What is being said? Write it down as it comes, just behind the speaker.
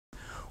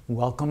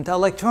Welcome to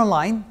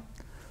Electron.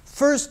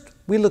 First,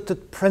 we looked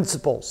at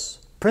principles.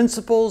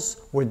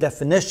 Principles were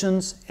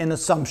definitions and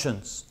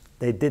assumptions.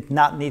 They did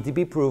not need to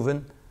be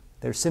proven.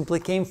 They simply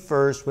came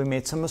first. We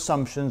made some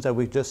assumptions that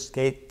we just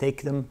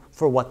take them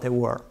for what they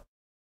were.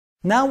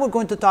 Now we're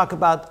going to talk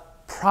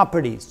about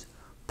properties.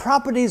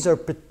 Properties are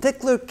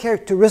particular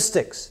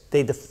characteristics.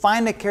 They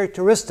define a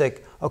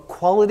characteristic, a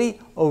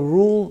quality, a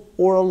rule,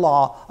 or a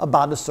law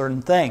about a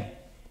certain thing.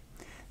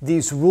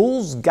 These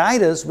rules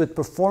guide us with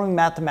performing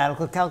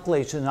mathematical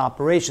calculations and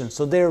operations.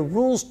 So they are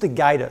rules to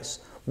guide us.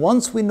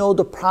 Once we know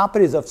the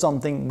properties of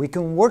something, we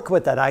can work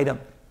with that item.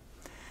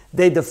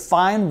 They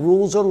define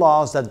rules or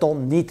laws that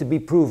don't need to be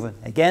proven.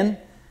 Again,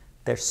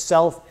 they're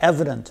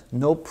self-evident,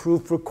 no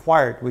proof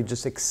required. We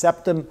just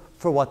accept them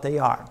for what they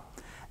are.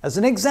 As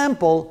an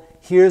example,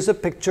 here's a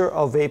picture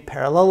of a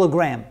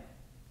parallelogram.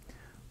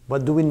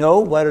 What do we know?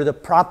 What are the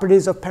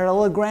properties of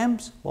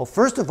parallelograms? Well,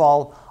 first of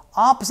all,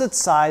 opposite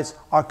sides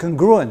are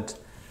congruent.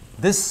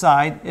 This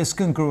side is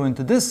congruent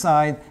to this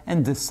side,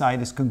 and this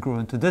side is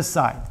congruent to this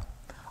side.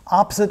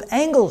 Opposite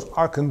angles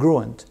are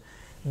congruent.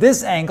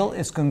 This angle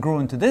is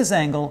congruent to this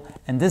angle,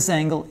 and this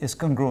angle is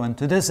congruent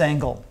to this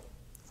angle.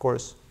 Of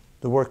course,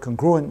 the word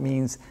congruent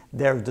means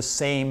they're the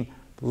same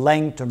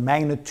length or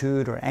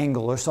magnitude or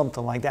angle or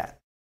something like that.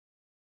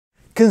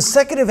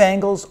 Consecutive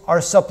angles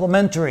are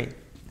supplementary.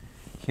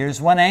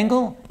 Here's one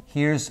angle,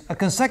 here's a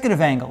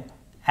consecutive angle.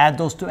 Add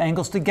those two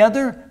angles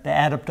together, they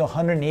add up to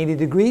 180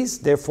 degrees,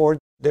 therefore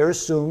they're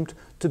assumed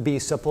to be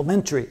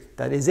supplementary.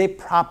 That is a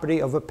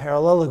property of a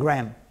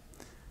parallelogram.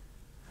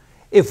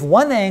 If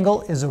one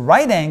angle is a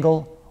right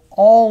angle,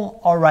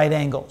 all are right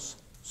angles.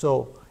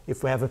 So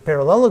if we have a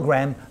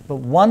parallelogram, but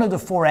one of the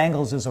four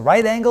angles is a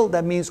right angle,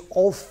 that means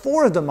all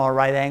four of them are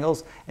right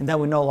angles, and then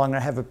we no longer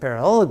have a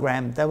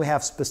parallelogram. Then we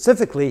have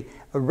specifically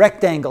a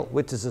rectangle,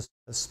 which is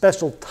a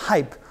special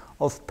type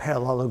of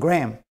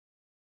parallelogram.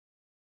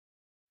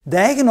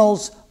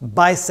 Diagonals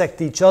bisect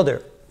each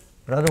other.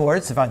 In other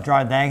words, if I draw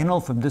a diagonal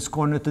from this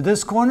corner to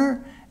this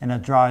corner, and I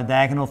draw a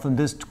diagonal from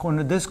this corner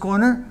to this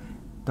corner,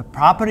 the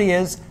property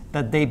is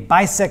that they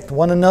bisect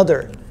one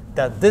another,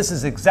 that this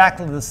is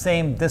exactly the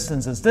same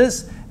distance as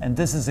this, and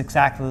this is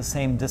exactly the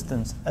same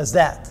distance as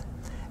that.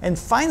 And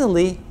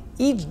finally,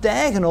 each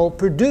diagonal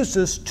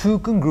produces two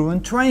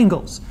congruent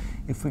triangles.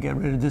 If we get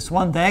rid of this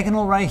one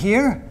diagonal right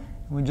here,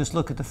 and we just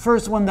look at the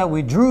first one that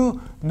we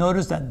drew,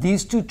 notice that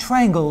these two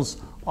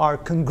triangles are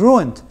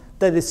congruent.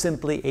 That is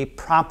simply a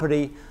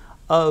property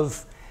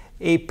of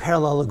a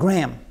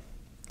parallelogram.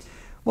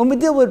 When we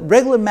deal with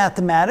regular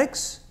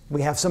mathematics,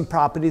 we have some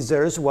properties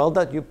there as well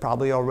that you're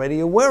probably already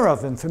aware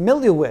of and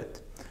familiar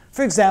with.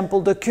 For example,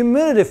 the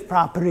commutative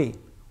property.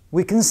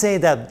 We can say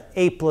that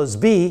a plus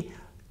b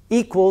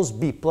equals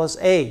b plus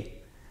a.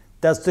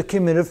 That's the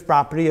commutative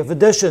property of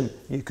addition.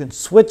 You can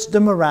switch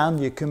them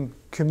around, you can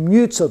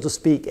commute, so to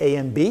speak, a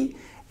and b,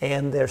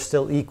 and they're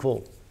still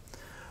equal.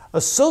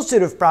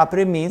 Associative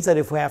property means that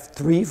if we have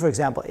three, for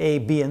example, a,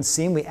 b, and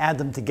c, and we add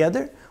them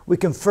together, we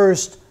can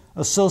first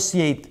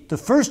associate the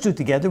first two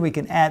together. We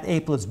can add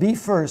a plus b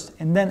first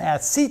and then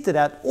add c to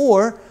that,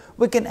 or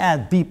we can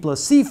add b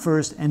plus c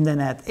first and then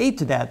add a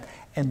to that,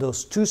 and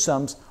those two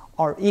sums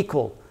are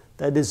equal.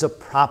 That is a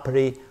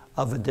property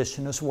of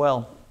addition as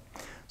well.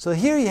 So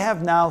here you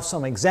have now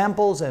some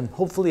examples and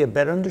hopefully a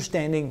better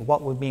understanding of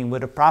what we mean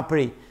with a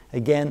property.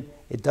 Again,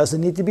 it doesn't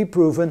need to be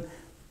proven.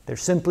 They're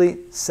simply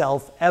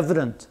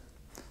self-evident.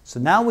 So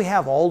now we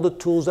have all the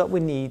tools that we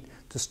need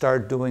to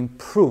start doing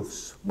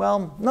proofs.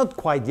 Well, not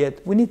quite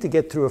yet. We need to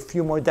get through a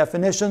few more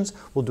definitions.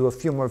 We'll do a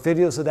few more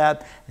videos of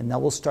that, and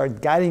then we'll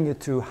start guiding you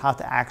through how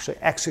to actually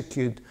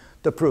execute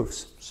the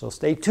proofs. So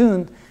stay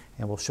tuned,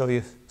 and we'll show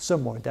you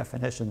some more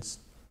definitions.